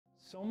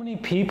So many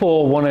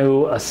people want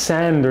to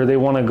ascend or they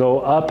want to go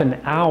up and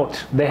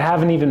out. They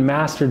haven't even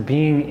mastered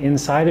being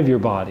inside of your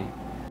body.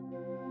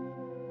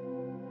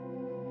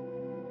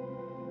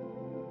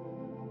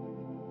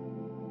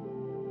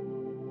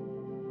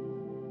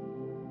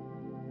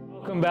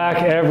 Welcome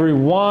back,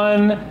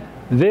 everyone.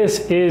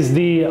 This is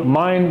the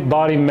Mind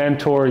Body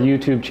Mentor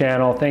YouTube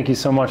channel. Thank you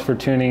so much for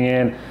tuning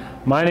in.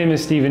 My name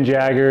is Steven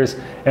Jaggers,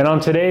 and on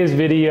today's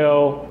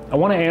video, I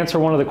want to answer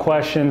one of the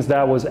questions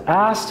that was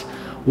asked.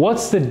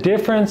 What's the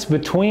difference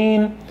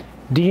between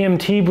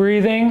DMT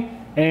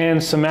breathing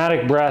and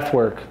somatic breath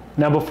work?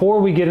 Now,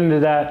 before we get into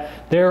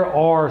that, there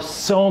are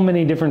so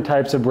many different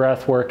types of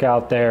breath work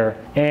out there,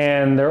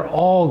 and they're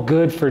all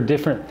good for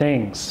different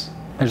things.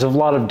 There's a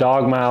lot of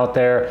dogma out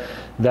there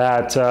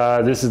that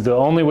this is the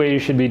only way you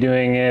should be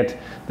doing it,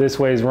 this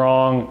way is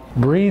wrong.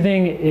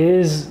 Breathing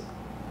is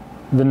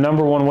the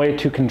 #1 way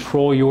to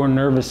control your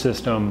nervous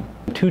system,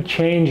 to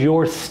change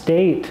your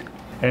state.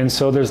 And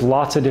so there's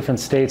lots of different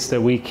states that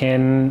we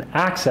can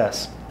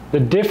access. The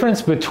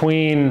difference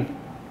between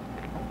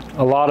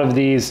a lot of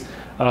these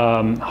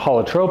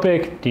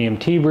holotropic,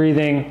 DMT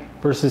breathing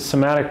versus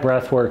somatic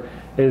breath work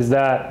is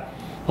that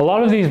a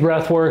lot of these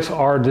breath works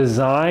are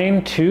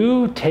designed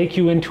to take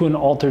you into an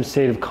altered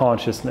state of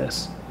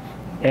consciousness.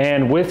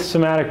 And with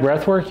somatic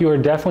breath work, you are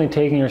definitely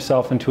taking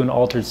yourself into an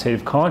altered state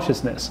of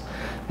consciousness.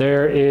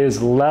 There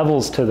is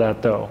levels to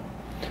that though.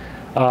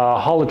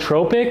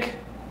 Holotropic,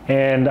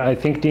 and I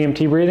think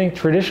DMT breathing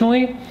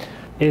traditionally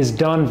is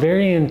done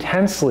very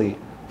intensely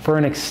for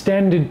an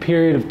extended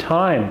period of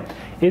time.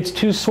 It's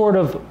to sort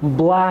of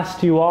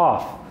blast you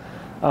off,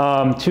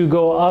 to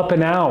go up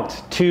and out,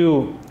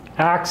 to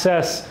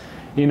access,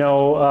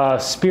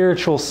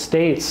 spiritual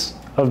states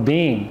of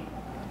being.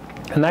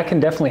 And that can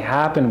definitely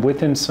happen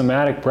within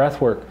somatic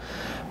breath work.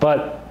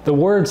 But the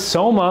word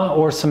soma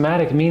or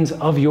somatic means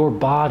of your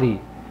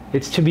body.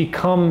 It's to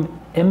become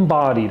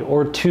embodied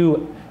or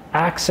to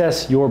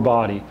access your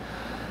body.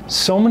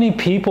 So many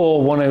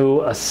people want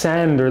to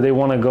ascend or they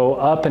want to go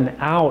up and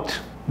out.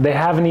 They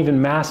haven't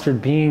even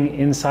mastered being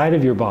inside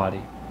of your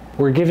body.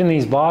 We're given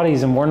these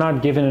bodies and we're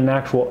not given an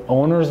actual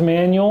owner's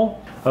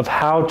manual of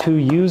how to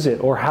use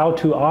it or how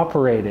to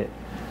operate it.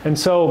 And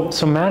so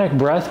somatic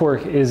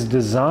breathwork is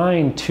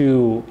designed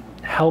to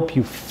help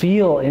you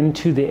feel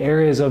into the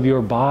areas of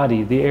your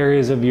body, the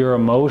areas of your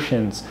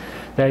emotions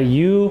that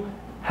you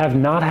have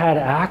not had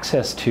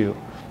access to,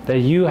 that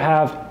you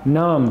have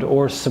numbed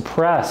or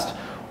suppressed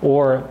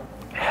or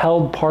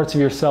held parts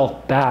of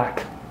yourself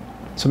back.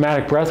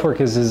 Somatic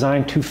breathwork is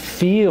designed to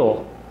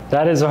feel.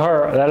 That is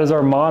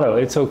our motto.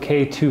 It's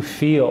okay to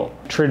feel.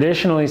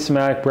 Traditionally,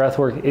 somatic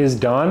breathwork is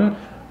done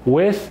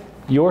with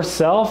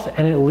yourself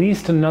and at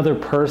least another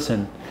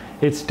person.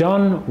 It's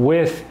done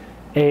with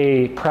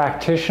a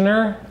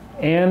practitioner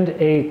and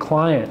a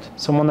client,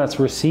 someone that's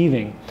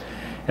receiving.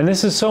 And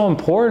this is so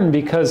important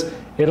because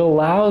it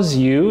allows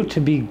you to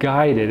be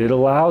guided. It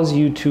allows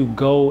you to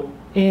go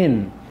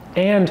in.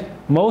 And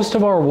most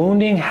of our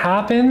wounding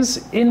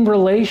happens in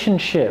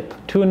relationship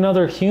to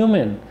another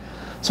human.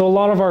 So a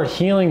lot of our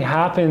healing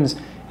happens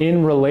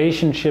in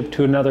relationship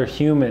to another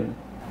human.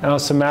 Now, a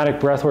somatic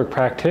breathwork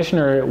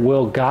practitioner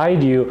will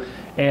guide you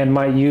and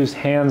might use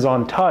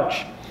hands-on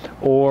touch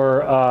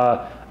or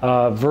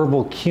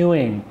verbal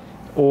cueing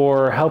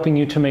or helping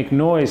you to make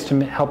noise,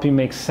 to help you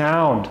make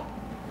sound,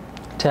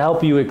 to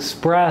help you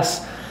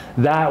express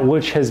that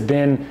which has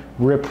been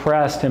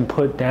repressed and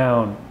put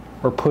down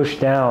or pushed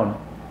down.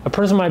 A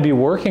person might be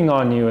working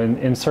on you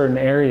in certain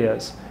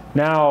areas.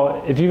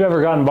 Now, if you've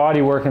ever gotten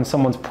body work and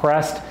someone's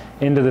pressed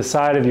into the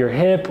side of your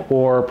hip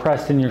or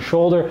pressed in your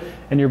shoulder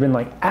and you've been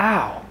like,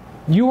 ow,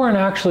 you weren't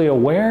actually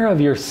aware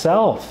of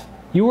yourself.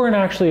 You weren't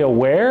actually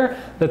aware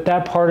that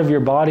that part of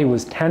your body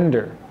was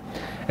tender.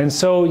 And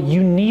so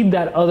you need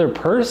that other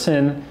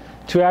person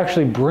to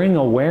actually bring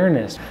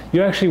awareness.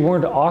 You actually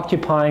weren't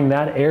occupying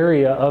that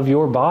area of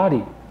your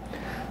body.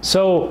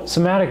 So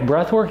somatic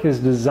breathwork is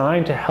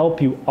designed to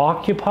help you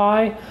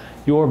occupy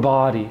your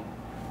body,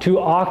 to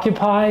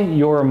occupy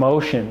your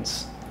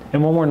emotions.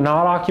 And when we're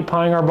not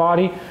occupying our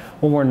body,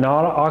 when we're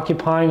not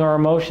occupying our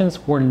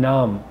emotions, we're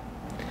numb.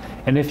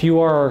 And if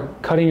you are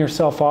cutting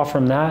yourself off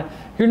from that,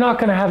 you're not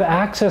going to have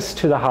access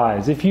to the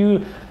highs. If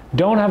you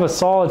don't have a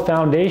solid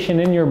foundation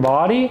in your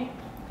body,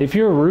 if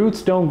your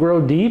roots don't grow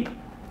deep,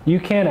 you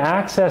can't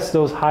access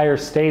those higher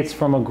states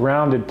from a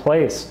grounded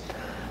place.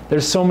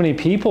 There's so many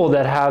people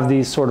that have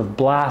these sort of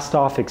blast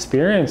off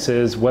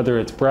experiences, whether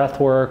it's breath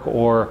work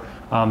or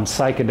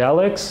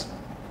psychedelics,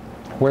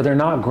 where they're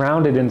not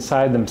grounded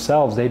inside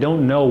themselves. They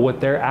don't know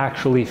what they're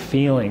actually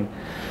feeling.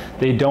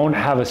 They don't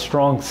have a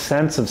strong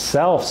sense of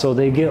self, so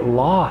they get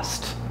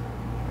lost.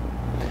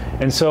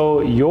 And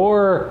so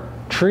your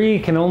tree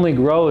can only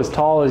grow as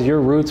tall as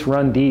your roots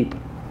run deep.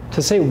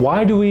 To say,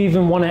 why do we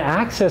even want to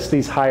access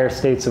these higher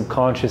states of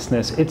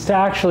consciousness? It's to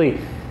actually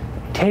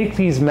take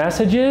these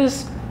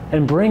messages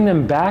and bring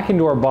them back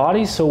into our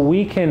bodies so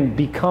we can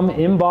become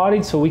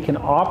embodied, so we can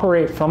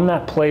operate from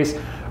that place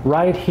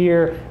right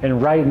here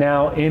and right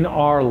now in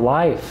our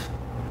life.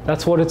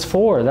 That's what it's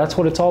for. That's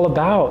what it's all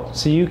about.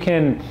 So you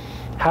can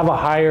have a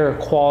higher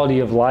quality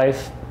of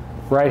life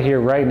right here,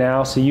 right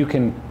now, so you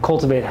can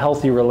cultivate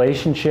healthy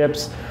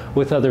relationships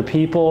with other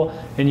people,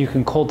 and you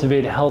can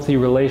cultivate healthy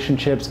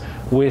relationships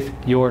with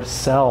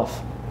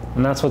yourself.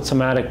 And that's what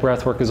somatic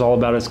breathwork is all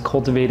about, is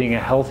cultivating a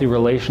healthy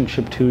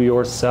relationship to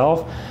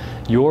yourself,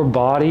 your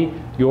body,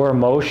 your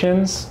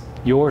emotions,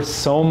 your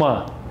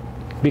soma.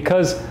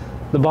 Because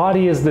the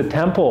body is the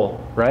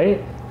temple,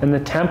 right? And the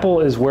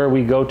temple is where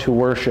we go to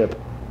worship.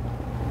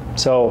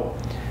 So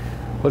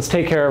let's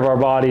take care of our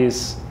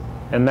bodies,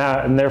 and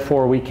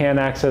therefore we can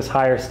access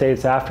higher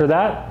states after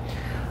that.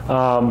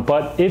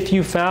 But if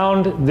you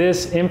found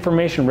this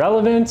information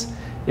relevant,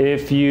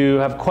 if you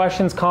have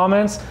questions,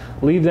 comments,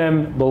 leave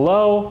them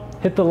below.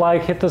 Hit the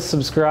like, hit the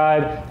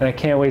subscribe, and I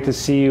can't wait to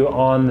see you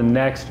on the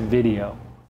next video.